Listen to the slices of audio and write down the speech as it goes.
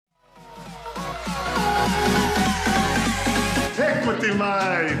equity,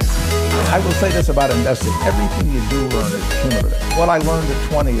 mate. I will say this about investing. Everything you do learn is cumulative. What I learned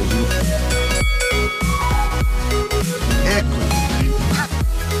at 20 is useful. Equity.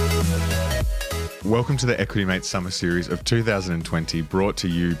 Welcome to the Equity Mates Summer Series of 2020, brought to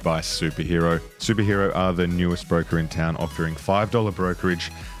you by Superhero. Superhero are the newest broker in town, offering $5 brokerage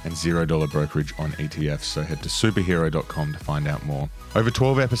and $0 brokerage on ETFs, so head to superhero.com to find out more. Over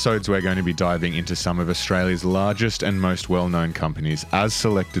 12 episodes, we're going to be diving into some of Australia's largest and most well-known companies, as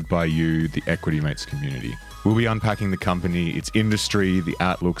selected by you, the Equity Mates community. We'll be unpacking the company, its industry, the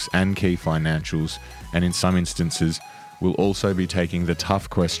outlooks and key financials, and in some instances, we'll also be taking the tough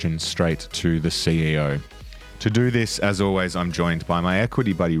questions straight to the CEO. To do this, as always, I'm joined by my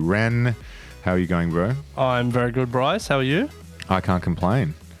equity buddy, Ren. How are you going, bro? I'm very good, Bryce. How are you? I can't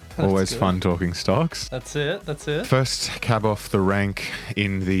complain. Always good. Fun talking stocks. That's it. First cab off the rank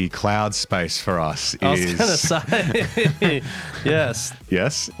in the cloud space for us I was is... going to say, yes.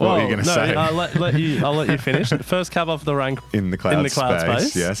 Yes? What were you going to say? I'll let you finish. First cab off the rank In the cloud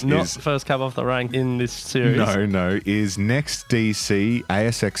space, yes, Not is- first cab off the rank in this series. No, is NextDC,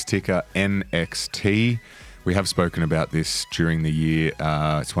 ASX ticker NXT. We have spoken about this during the year.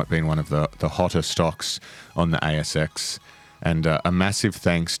 It's been one of the hotter stocks on the ASX. And a massive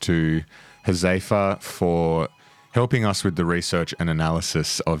thanks to Hazefa for helping us with the research and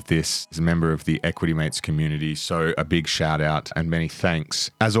analysis of this as a member of the Equity Mates community. So a big shout out and many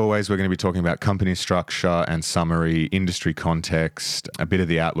thanks. As always, we're going to be talking about company structure and summary, industry context, a bit of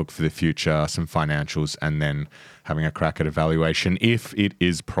the outlook for the future, some financials, and then having a crack at evaluation if it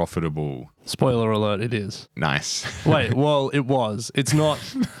is profitable. Spoiler alert, it is. Nice. Wait, well, it was. It's not.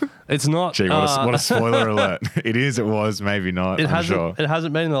 It's not. Gee, what a spoiler alert. It is, it was, maybe not, I'm sure. It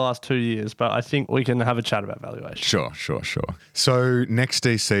hasn't been in the last 2 years, but I think we can have a chat about valuation. Sure. So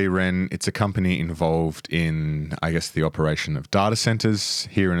NextDC, Ren, it's a company involved in, I guess, the operation of data centers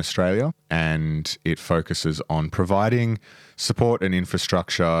here in Australia, and it focuses on providing support and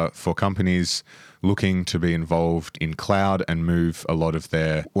infrastructure for companies looking to be involved in cloud and move a lot of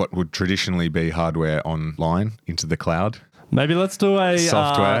their, what would traditionally be hardware online into the cloud. Maybe let's do a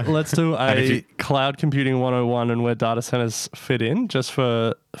Software. cloud computing 101 and where data centers fit in, just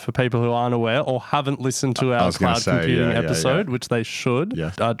for people who aren't aware or haven't listened to our cloud computing episode, which they should.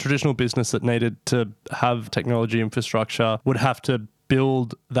 Yeah. A traditional business that needed to have technology infrastructure would have to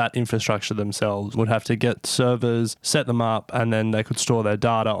build that infrastructure themselves, would have to get servers, set them up, and then they could store their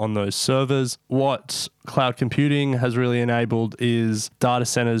data on those servers. What cloud computing has really enabled is data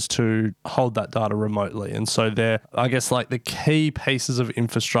centers to hold that data remotely. And so they're, I guess, like the key pieces of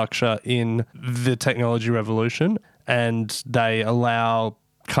infrastructure in the technology revolution. And they allow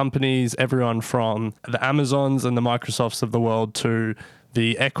companies, everyone from the Amazons and the Microsofts of the world to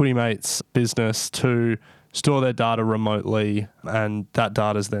the Equity Mates business to store their data remotely, and that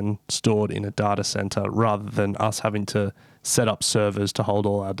data is then stored in a data center rather than us having to set up servers to hold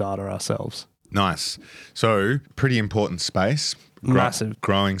all our data ourselves. Nice. So pretty important space. Massive.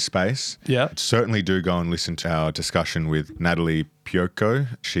 Growing space. Yeah. Certainly do go and listen to our discussion with Natalie Piocco.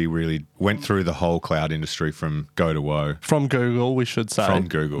 She really went through the whole cloud industry from go to woe. From Google, we should say. From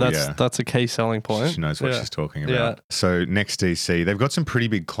Google, That's a key selling point. She knows what she's talking about. Yeah. So NextDC, they've got some pretty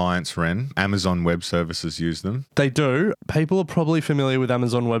big clients, Ren. Amazon Web Services use them. They do. People are probably familiar with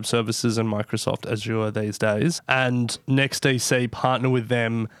Amazon Web Services and Microsoft Azure these days. And NextDC partner with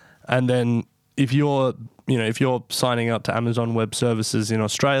them. And then if you're signing up to Amazon Web Services in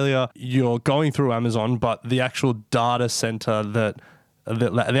Australia, you're going through Amazon, but the actual data center the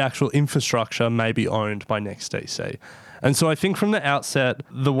actual infrastructure may be owned by NextDC. And so I think from the outset,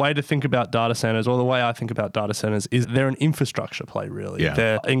 the way to think about data centers, or the way I think about data centers, is they're an infrastructure play, really. Yeah.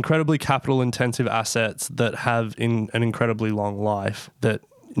 They're incredibly capital-intensive assets that have an incredibly long life that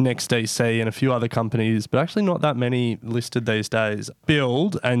NextDC and a few other companies, but actually not that many listed these days,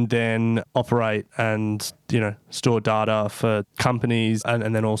 build and then operate and, store data for companies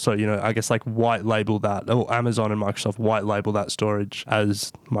and then also, I guess like white label that, or Amazon and Microsoft white label that storage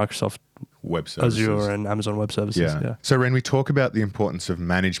as Microsoft Web Services. Azure and Amazon Web Services. Yeah. So, Ren, we talk about the importance of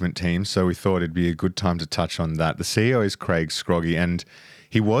management teams, so we thought it'd be a good time to touch on that. The CEO is Craig Scroggie, and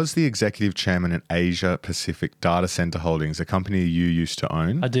he was the executive chairman at Asia Pacific Data Center Holdings, a company you used to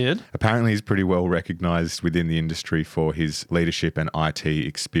own. I did. Apparently, he's pretty well recognized within the industry for his leadership and IT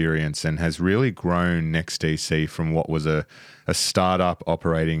experience, and has really grown NextDC from what was a startup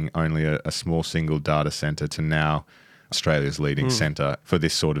operating only a small single data center to now Australia's leading centre for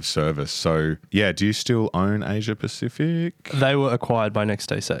this sort of service. So, yeah, do you still own Asia Pacific? They were acquired by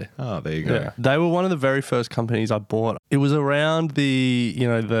NextDC. Oh, there you go. Yeah. They were one of the very first companies I bought. It was around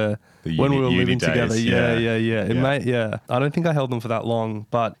the when we were uni living days, together. yeah. Yeah. I don't think I held them for that long,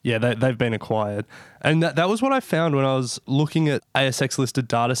 but yeah, they've been acquired. And that was what I found when I was looking at ASX listed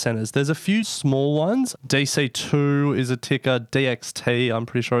data centers. There's a few small ones. DC2 is a ticker. DXT, I'm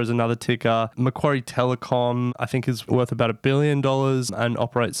pretty sure, is another ticker. Macquarie Telecom, I think, is worth about $1 billion and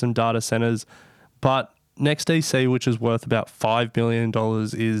operates some data centers. But NextDC, which is worth about $5 billion,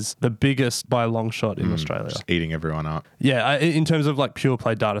 is the biggest by a long shot in Australia. Just eating everyone up. Yeah, in terms of like pure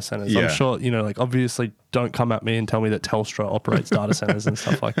play data centers. Yeah. I'm sure, like obviously don't come at me and tell me that Telstra operates data centers and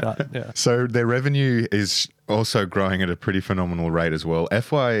stuff like that. Yeah. So their revenue is also growing at a pretty phenomenal rate as well.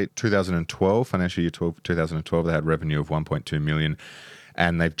 FY 2012, financial year 2012, they had revenue of 1.2 million.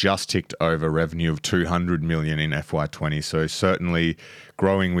 And they've just ticked over revenue of 200 million in FY20. So certainly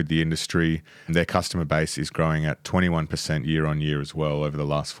growing with the industry. Their customer base is growing at 21% year on year as well over the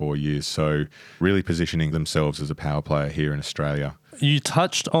last 4 years. So really positioning themselves as a power player here in Australia. You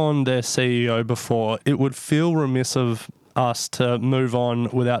touched on their CEO before. It would feel remiss of us to move on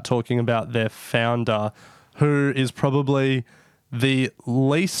without talking about their founder, who is probably the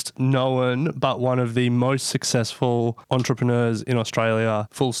least known but one of the most successful entrepreneurs in Australia,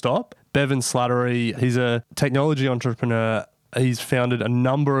 full stop. Bevan Slattery, he's a technology entrepreneur. He's founded a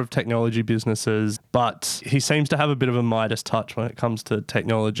number of technology businesses, but he seems to have a bit of a Midas touch when it comes to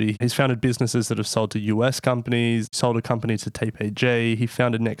technology. He's founded businesses that have sold to US companies, sold a company to TPG. He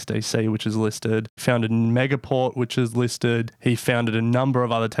founded NextDC, which is listed. Founded Megaport, which is listed. He founded a number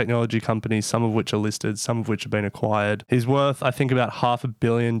of other technology companies, some of which are listed, some of which have been acquired. He's worth, I think, about $500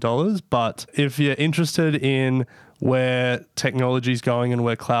 million. But if you're interested in where technology is going and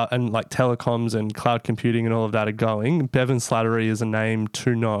where cloud and like telecoms and cloud computing and all of that are going, Bevan Slattery is a name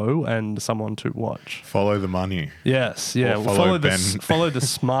to know and someone to watch. Follow the money. Yes, yeah. Or Well, follow the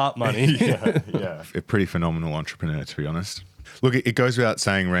smart money. Yeah. A pretty phenomenal entrepreneur, to be honest. Look, it goes without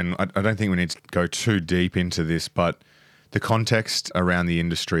saying, Ren, I don't think we need to go too deep into this, but the context around the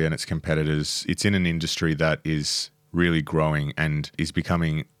industry and its competitors, it's in an industry that is really growing and is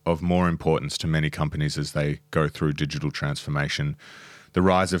becoming of more importance to many companies as they go through digital transformation. The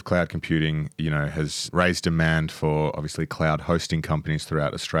rise of cloud computing, has raised demand for obviously cloud hosting companies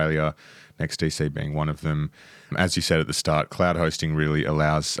throughout Australia, NextDC being one of them. As you said at the start, cloud hosting really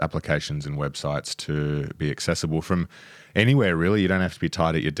allows applications and websites to be accessible from anywhere, really. You don't have to be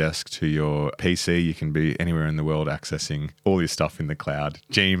tied at your desk to your PC. You can be anywhere in the world accessing all your stuff in the cloud.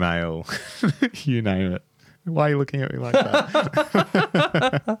 Gmail, you name it. Why are you looking at me like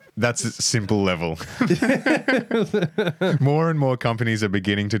that? That's a simple level. More and more companies are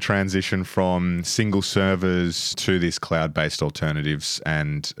beginning to transition from single servers to these cloud-based alternatives,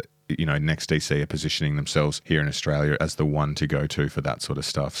 and NextDC are positioning themselves here in Australia as the one to go to for that sort of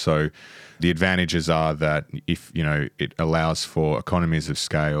stuff. So the advantages are that if, it allows for economies of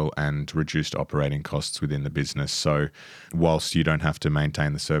scale and reduced operating costs within the business. So whilst you don't have to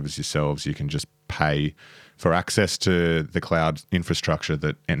maintain the servers yourselves, you can just pay for access to the cloud infrastructure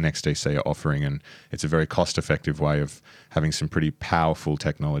that NextDC are offering. And it's a very cost-effective way of having some pretty powerful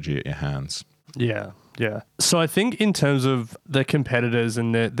technology at your hands. Yeah. So I think in terms of the competitors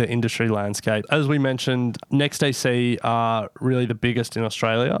and the industry landscape, as we mentioned, NextDC are really the biggest in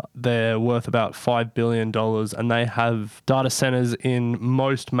Australia. They're worth about $5 billion and they have data centers in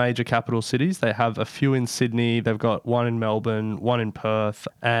most major capital cities. They have a few in Sydney. They've got one in Melbourne, one in Perth,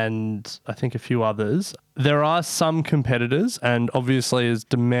 and I think a few others. There are some competitors, and obviously as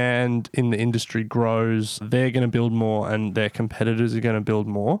demand in the industry grows, they're going to build more and their competitors are going to build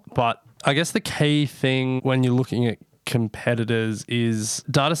more. But I guess the key thing when you're looking at competitors is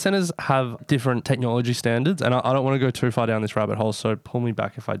data centers have different technology standards, and I don't want to go too far down this rabbit hole, so pull me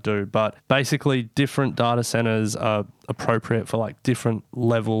back if I do. But basically, different data centers are appropriate for like different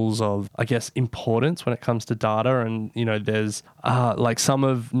levels of, I guess, importance when it comes to data. And there's like some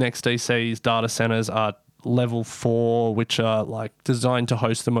of NextDC's data centers are level 4, which are like designed to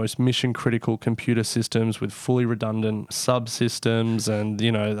host the most mission critical computer systems with fully redundant subsystems, and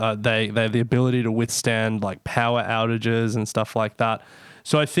they have the ability to withstand like power outages and stuff like that.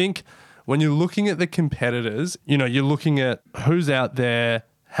 So I think when you're looking at the competitors, you're looking at who's out there,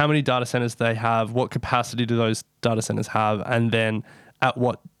 how many data centers they have, what capacity do those data centers have, and then at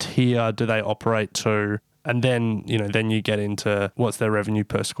what tier do they operate to. And then, then you get into what's their revenue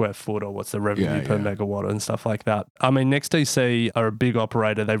per square foot or what's their revenue per megawatt and stuff like that. I mean, NextDC are a big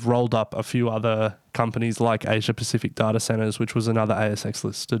operator. They've rolled up a few other companies like Asia Pacific Data Centers, which was another ASX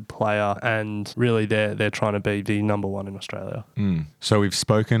listed player. And really they're trying to be the number one in Australia. So we've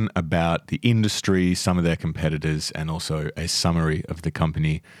spoken about the industry, some of their competitors, and also a summary of the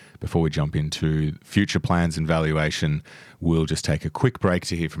company. Before we jump into future plans and valuation, we'll just take a quick break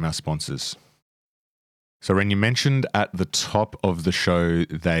to hear from our sponsors. So Ren, you mentioned at the top of the show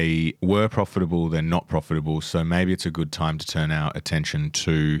they were profitable, they're not profitable, so maybe it's a good time to turn our attention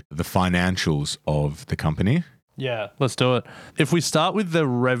to the financials of the company. Yeah, let's do it. If we start with the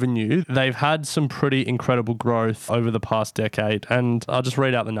revenue, they've had some pretty incredible growth over the past decade, and I'll just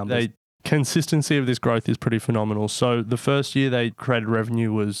read out the numbers. Consistency of this growth is pretty phenomenal. So the first year they created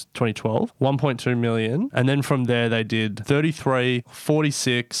revenue was 2012, 1.2 million. And then from there they did 33,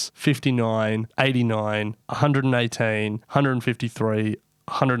 46, 59, 89, 118, 153,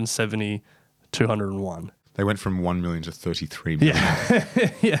 170, 201. They went from 1 million to 33 million.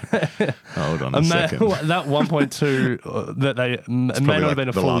 Yeah. Hold on a second. That 1.2 that they may not have been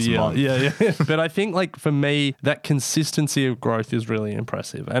a full year. Month. Yeah. But I think for me, that consistency of growth is really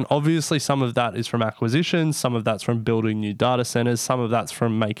impressive. And obviously some of that is from acquisitions, some of that's from building new data centers, some of that's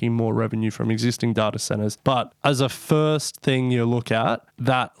from making more revenue from existing data centers. But as a first thing you look at,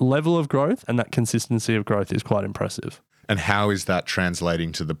 that level of growth and that consistency of growth is quite impressive. And how is that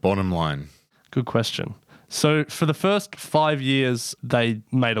translating to the bottom line? Good question. So for the first 5 years, they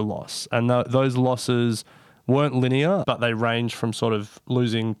made a loss. And those losses weren't linear, but they ranged from sort of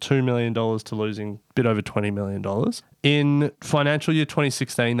losing $2 million to losing a bit over $20 million. In financial year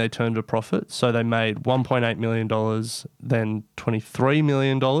 2016, they turned a profit. So they made $1.8 million, then $23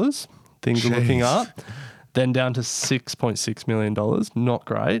 million. Things are looking up. Then down to $6.6 million. Not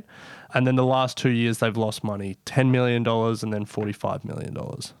great. And then the last 2 years, they've lost money, $10 million and then $45 million.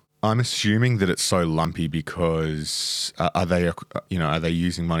 I'm assuming that it's so lumpy because are they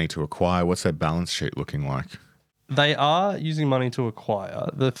using money to acquire? What's their balance sheet looking like? They are using money to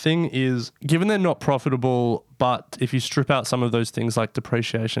acquire. The thing is, given they're not profitable, but if you strip out some of those things like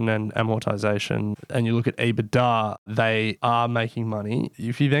depreciation and amortization and you look at EBITDA, they are making money.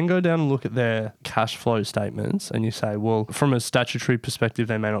 If you then go down and look at their cash flow statements and you say, well, from a statutory perspective,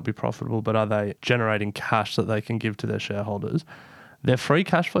 they may not be profitable, but are they generating cash that they can give to their shareholders? Their free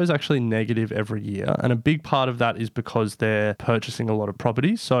cash flow is actually negative every year. And a big part of that is because they're purchasing a lot of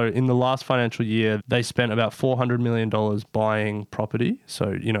property. So in the last financial year, they spent about $400 million buying property.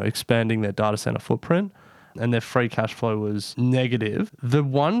 So, expanding their data center footprint, and their free cash flow was negative. The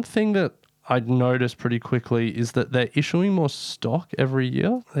one thing that I'd noticed pretty quickly is that they're issuing more stock every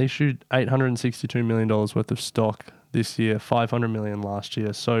year. They issued $862 million worth of stock this year, $500 million last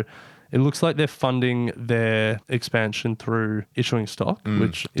year. So it looks like they're funding their expansion through issuing stock,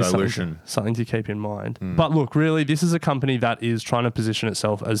 which is something to keep in mind. But look, really, this is a company that is trying to position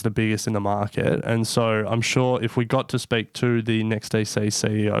itself as the biggest in the market. And so I'm sure if we got to speak to the NextDC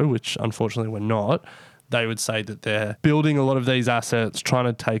CEO, which unfortunately we're not, they would say that they're building a lot of these assets, trying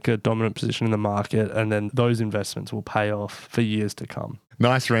to take a dominant position in the market, and then those investments will pay off for years to come.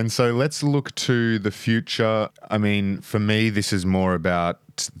 Nice, Ren. So let's look to the future. I mean, for me, this is more about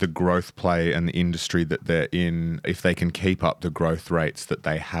the growth play and the industry that they're in. If they can keep up the growth rates that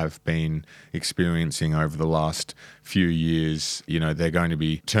they have been experiencing over the last few years, they're going to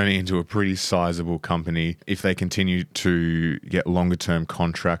be turning into a pretty sizable company. If they continue to get longer term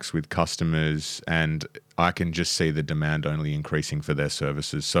contracts with customers, and I can just see the demand only increasing for their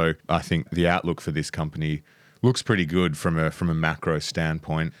services. So I think the outlook for this company looks pretty good from a macro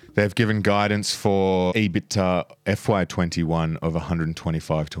standpoint. They've given guidance for EBITDA FY21 of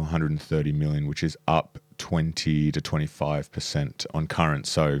 125 to 130 million, which is up 20 to 25% on current.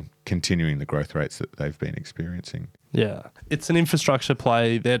 So continuing the growth rates that they've been experiencing. Yeah. It's an infrastructure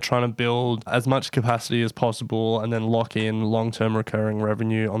play. They're trying to build as much capacity as possible and then lock in long-term recurring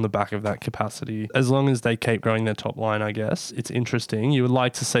revenue on the back of that capacity. As long as they keep growing their top line, I guess, it's interesting. You would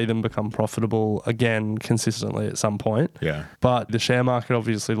like to see them become profitable again consistently at some point. Yeah. But the share market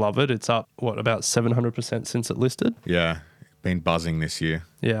obviously love it. It's up, about 700% since it listed? Yeah. Been buzzing this year.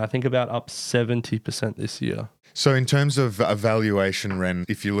 Yeah, I think about up 70% this year. So in terms of valuation, Ren,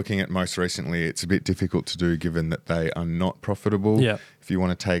 if you're looking at most recently, it's a bit difficult to do given that they are not profitable. Yeah. If you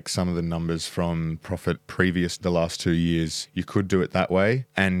want to take some of the numbers from profit previous the last 2 years, you could do it that way.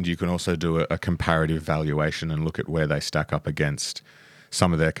 And you can also do a comparative valuation and look at where they stack up against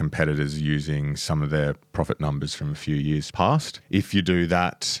some of their competitors using some of their profit numbers from a few years past. If you do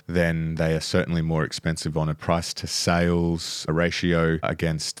that, then they are certainly more expensive on a price to sales ratio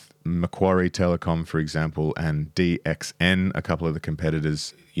against Macquarie Telecom, for example, and DXN, a couple of the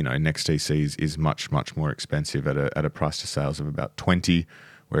competitors, NextDC is much, much more expensive at a price to sales of about 20,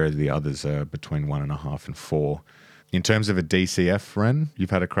 whereas the others are between 1.5 and 4. In terms of a DCF, Ren,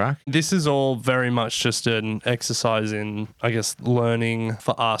 you've had a crack? This is all very much just an exercise in, I guess, learning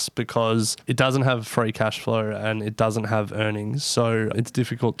for us because it doesn't have free cash flow and it doesn't have earnings. So it's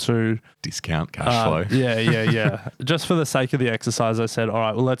difficult to discount cash flow. Yeah. Just for the sake of the exercise, I said, all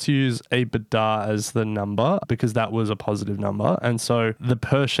right, well, let's use EBITDA as the number because that was a positive number. And so the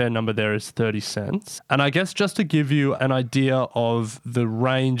per share number there is 30 cents. And I guess just to give you an idea of the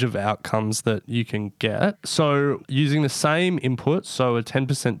range of outcomes that you can get. So using the same inputs, so a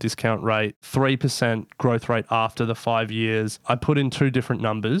 10% discount rate, 3% growth rate after the 5 years, I put in two different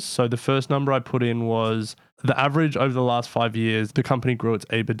numbers. So the first number I put in was the average over the last 5 years, the company grew its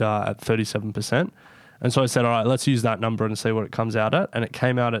EBITDA at 37%. And so I said, all right, let's use that number and see what it comes out at. And it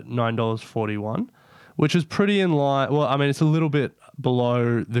came out at $9.41, which is pretty in line. Well, I mean, it's a little bit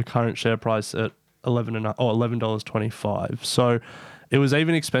below the current share price at $11.25. So it was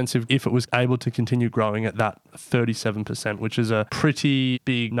even expensive if it was able to continue growing at that 37%, which is a pretty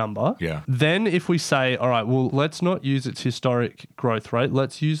big number. Yeah. Then if we say, all right, well, let's not use its historic growth rate.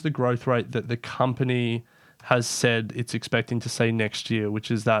 Let's use the growth rate that the company has said it's expecting to see next year, which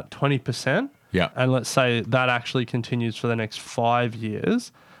is that 20%. Yeah. And let's say that actually continues for the next 5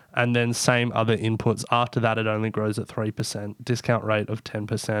 years. And then same other inputs. After that, it only grows at 3%, discount rate of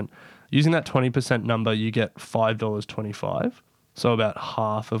 10%. Using that 20% number, you get $5.25. So about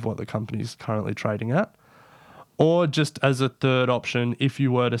half of what the company's currently trading at. Or just as a third option, if you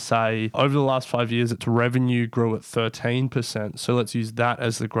were to say over the last 5 years, its revenue grew at 13%. So let's use that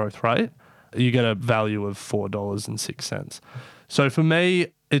as the growth rate. You get a value of $4.06. So for me,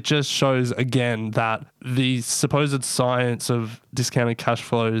 it just shows again that the supposed science of discounted cash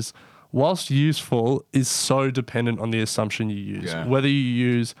flows, whilst useful, is so dependent on the assumption you use. Yeah. Whether you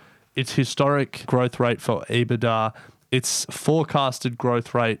use its historic growth rate for EBITDA, its forecasted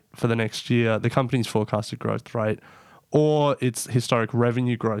growth rate for the next year, the company's forecasted growth rate, or its historic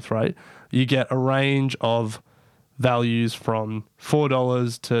revenue growth rate, you get a range of values from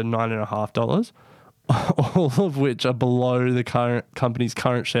 $4 to $9.50, all of which are below the current company's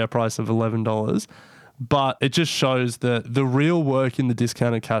current share price of $11. But it just shows that the real work in the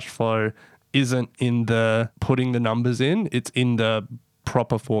discounted cash flow isn't in the putting the numbers in, it's in the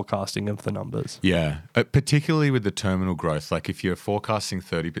proper forecasting of the numbers. Yeah, particularly with the terminal growth. Like if you're forecasting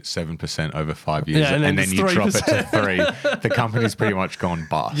 37% over 5 years Yeah, and then you drop it to 3, the company's pretty much gone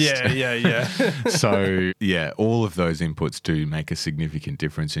bust. Yeah. So yeah, all of those inputs do make a significant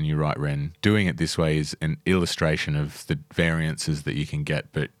difference. And you're right, Ren. Doing it this way is an illustration of the variances that you can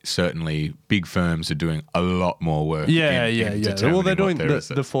get, but certainly big firms are doing a lot more work. Yeah. determining Well, they're doing what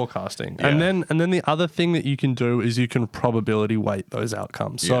the forecasting. Yeah. And then the other thing that you can do is you can probability weight those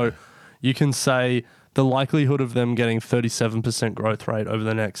outcomes. So Yeah. you can say the likelihood of them getting 37% growth rate over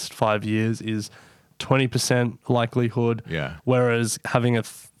the next 5 years is 20% likelihood. Yeah. Whereas having a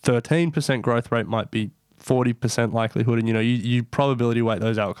 13% growth rate might be 40% likelihood. And, you probability weight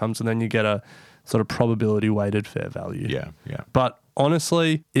those outcomes and then you get a sort of probability weighted fair value. Yeah. But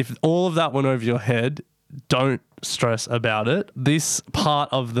honestly, if all of that went over your head, don't stress about it. This part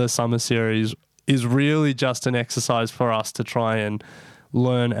of the summer series is really just an exercise for us to try and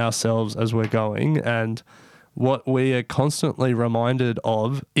learn ourselves as we're going. And what we are constantly reminded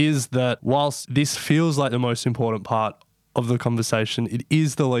of is that whilst this feels like the most important part of the conversation, it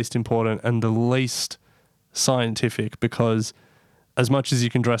is the least important and the least scientific, because as much as you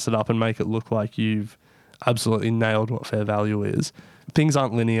can dress it up and make it look like you've absolutely nailed what fair value is, things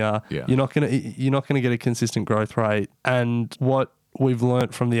aren't linear. Yeah. You're not gonna get a consistent growth rate. And what we've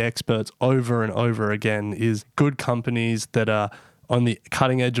learnt from the experts over and over again is good companies that are on the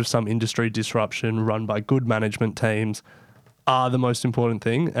cutting edge of some industry disruption, run by good management teams, are the most important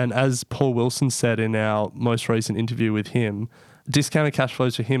thing. And as Paul Wilson said in our most recent interview with him, discounted cash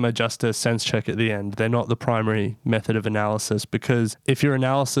flows for him are just a sense check at the end. They're not the primary method of analysis, because if your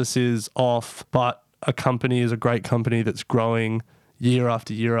analysis is off, but a company is a great company that's growing year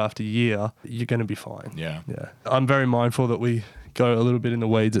after year after year, you're going to be fine. Yeah. I'm very mindful that we go a little bit in the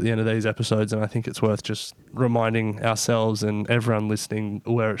weeds at the end of these episodes, and I think it's worth just reminding ourselves and everyone listening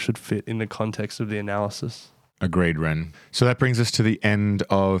where it should fit in the context of the analysis. Agreed, Ren. So that brings us to the end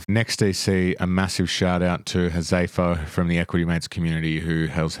of NextDC. A massive shout out to Hazefo from the Equity Mates community who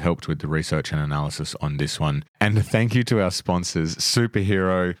has helped with the research and analysis on this one. And thank you to our sponsors,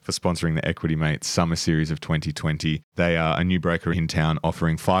 Superhero, for sponsoring the Equity Mates Summer Series of 2020. They are a new broker in town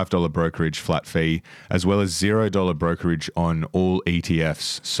offering $5 brokerage flat fee, as well as $0 brokerage on all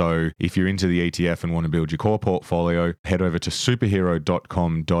ETFs. So if you're into the ETF and want to build your core portfolio, head over to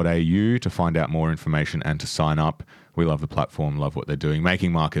superhero.com.au to find out more information and to sign up. We love the platform, love what they're doing,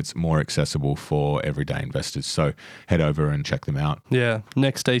 making markets more accessible for everyday investors. So head over and check them out. Yeah.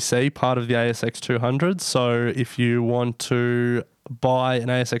 NextDC, part of the ASX 200. So if you want to buy an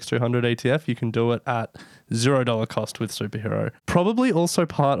ASX 200 ETF, you can do it at $0 cost with Superhero. Probably also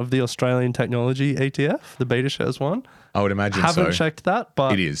part of the Australian Technology ETF, the BetaShares one. I would imagine Haven't checked that,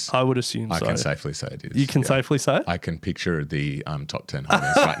 but It is. I would assume I so. can safely say it is. You can safely say it? I can picture the top 10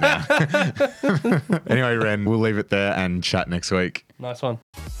 holders right now. Anyway, Ren, we'll leave it there and chat next week. Nice one.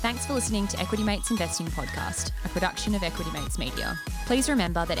 Thanks for listening to Equity Mates Investing Podcast, a production of Equity Mates Media. Please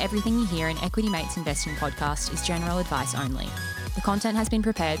remember that everything you hear in Equity Mates Investing Podcast is general advice only. The content has been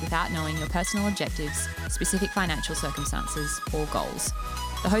prepared without knowing your personal objectives, specific financial circumstances, or goals.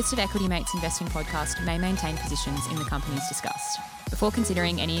 The host of Equity Mates Investing Podcast may maintain positions in the companies discussed. Before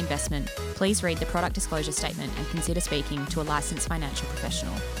considering any investment, please read the product disclosure statement and consider speaking to a licensed financial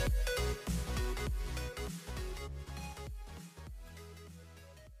professional.